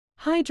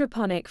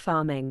Hydroponic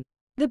farming.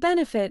 The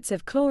benefits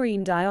of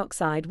chlorine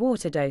dioxide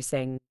water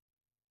dosing.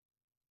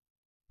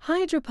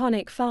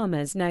 Hydroponic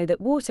farmers know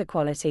that water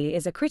quality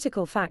is a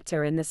critical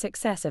factor in the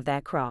success of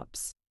their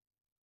crops.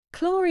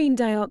 Chlorine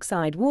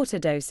dioxide water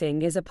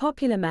dosing is a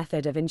popular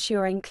method of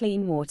ensuring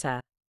clean water.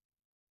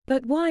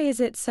 But why is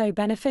it so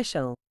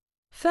beneficial?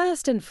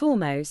 First and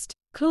foremost,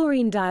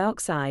 chlorine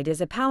dioxide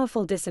is a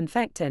powerful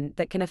disinfectant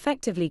that can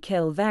effectively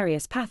kill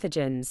various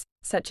pathogens,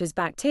 such as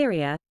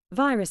bacteria,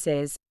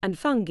 viruses, and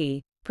fungi,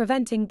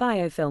 preventing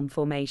biofilm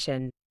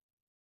formation.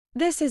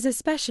 This is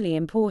especially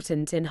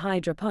important in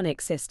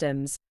hydroponic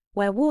systems,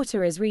 where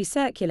water is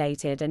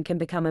recirculated and can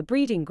become a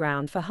breeding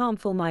ground for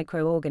harmful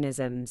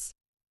microorganisms.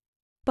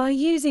 By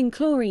using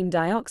chlorine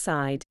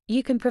dioxide,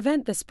 you can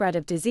prevent the spread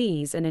of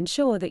disease and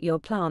ensure that your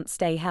plants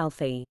stay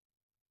healthy.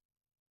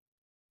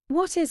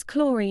 What is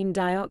chlorine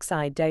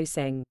dioxide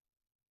dosing?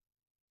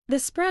 The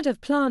spread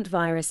of plant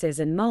viruses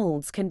and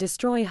molds can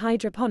destroy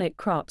hydroponic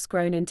crops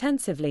grown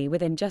intensively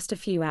within just a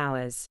few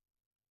hours.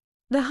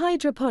 The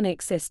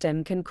hydroponic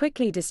system can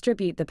quickly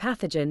distribute the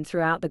pathogen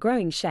throughout the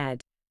growing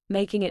shed,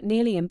 making it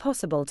nearly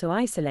impossible to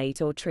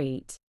isolate or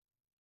treat.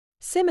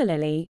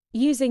 Similarly,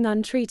 using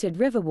untreated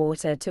river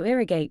water to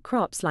irrigate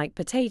crops like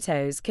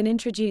potatoes can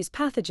introduce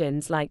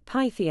pathogens like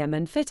Pythium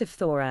and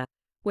Phytophthora,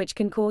 which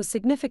can cause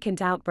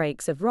significant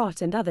outbreaks of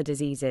rot and other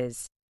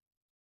diseases.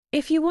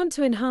 If you want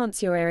to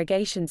enhance your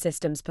irrigation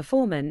system's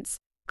performance,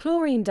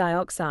 chlorine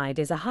dioxide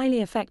is a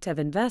highly effective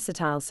and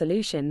versatile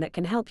solution that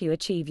can help you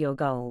achieve your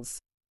goals.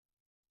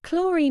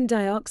 Chlorine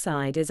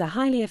dioxide is a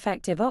highly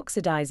effective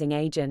oxidizing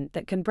agent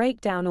that can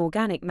break down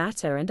organic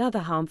matter and other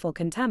harmful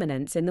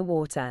contaminants in the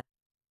water.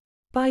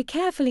 By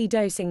carefully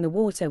dosing the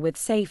water with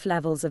safe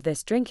levels of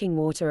this drinking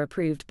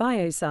water-approved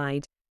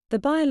biocide, the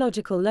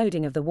biological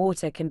loading of the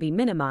water can be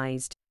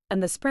minimized,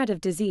 and the spread of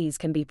disease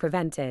can be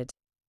prevented.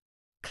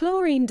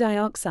 Chlorine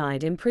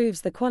dioxide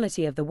improves the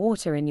quality of the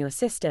water in your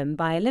system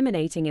by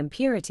eliminating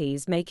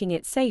impurities, making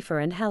it safer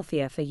and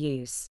healthier for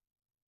use.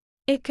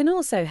 It can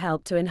also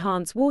help to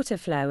enhance water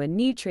flow and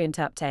nutrient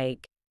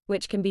uptake,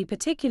 which can be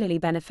particularly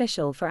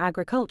beneficial for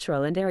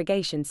agricultural and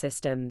irrigation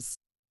systems.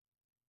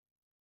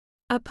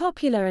 A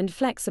popular and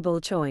flexible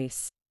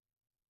choice.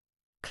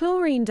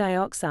 Chlorine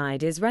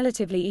dioxide is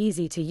relatively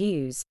easy to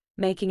use,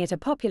 making it a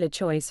popular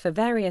choice for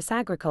various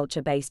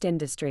agriculture-based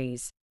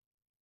industries.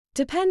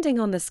 Depending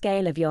on the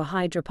scale of your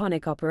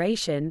hydroponic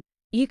operation,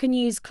 you can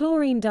use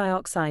chlorine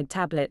dioxide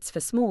tablets for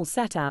small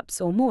setups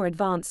or more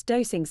advanced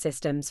dosing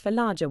systems for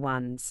larger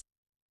ones.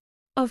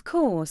 Of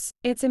course,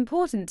 it's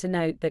important to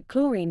note that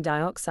chlorine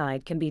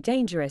dioxide can be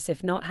dangerous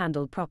if not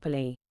handled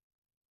properly.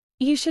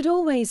 You should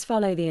always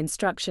follow the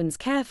instructions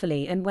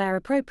carefully and wear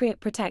appropriate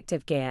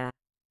protective gear.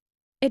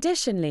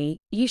 Additionally,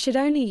 you should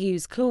only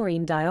use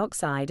chlorine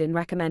dioxide in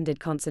recommended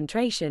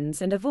concentrations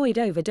and avoid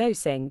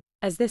overdosing,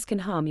 as this can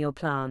harm your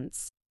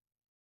plants.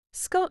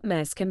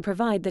 Scotmas can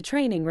provide the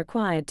training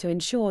required to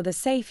ensure the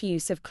safe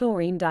use of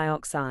chlorine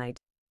dioxide.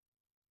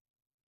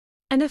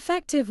 An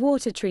effective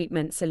water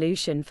treatment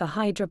solution for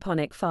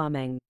hydroponic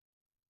farming.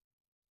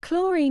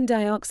 Chlorine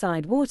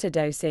dioxide water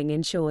dosing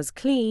ensures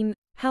clean,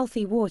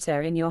 healthy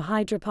water in your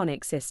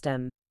hydroponic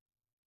system.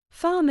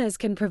 Farmers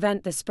can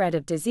prevent the spread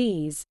of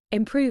disease,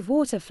 improve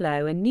water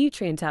flow and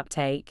nutrient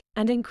uptake,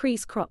 and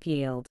increase crop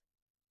yield.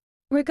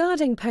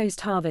 Regarding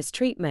post-harvest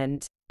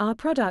treatment, our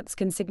products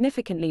can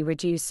significantly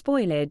reduce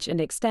spoilage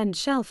and extend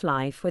shelf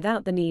life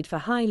without the need for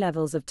high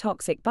levels of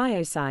toxic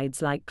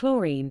biocides like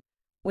chlorine,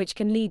 which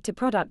can lead to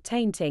product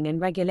tainting and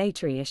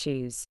regulatory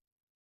issues.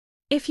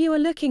 If you are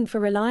looking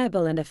for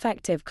reliable and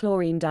effective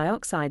chlorine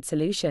dioxide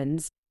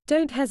solutions,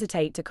 don't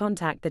hesitate to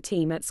contact the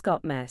team at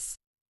Scotmas.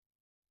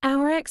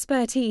 Our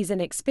expertise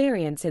and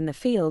experience in the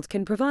field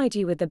can provide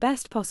you with the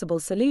best possible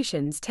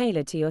solutions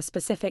tailored to your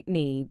specific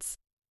needs.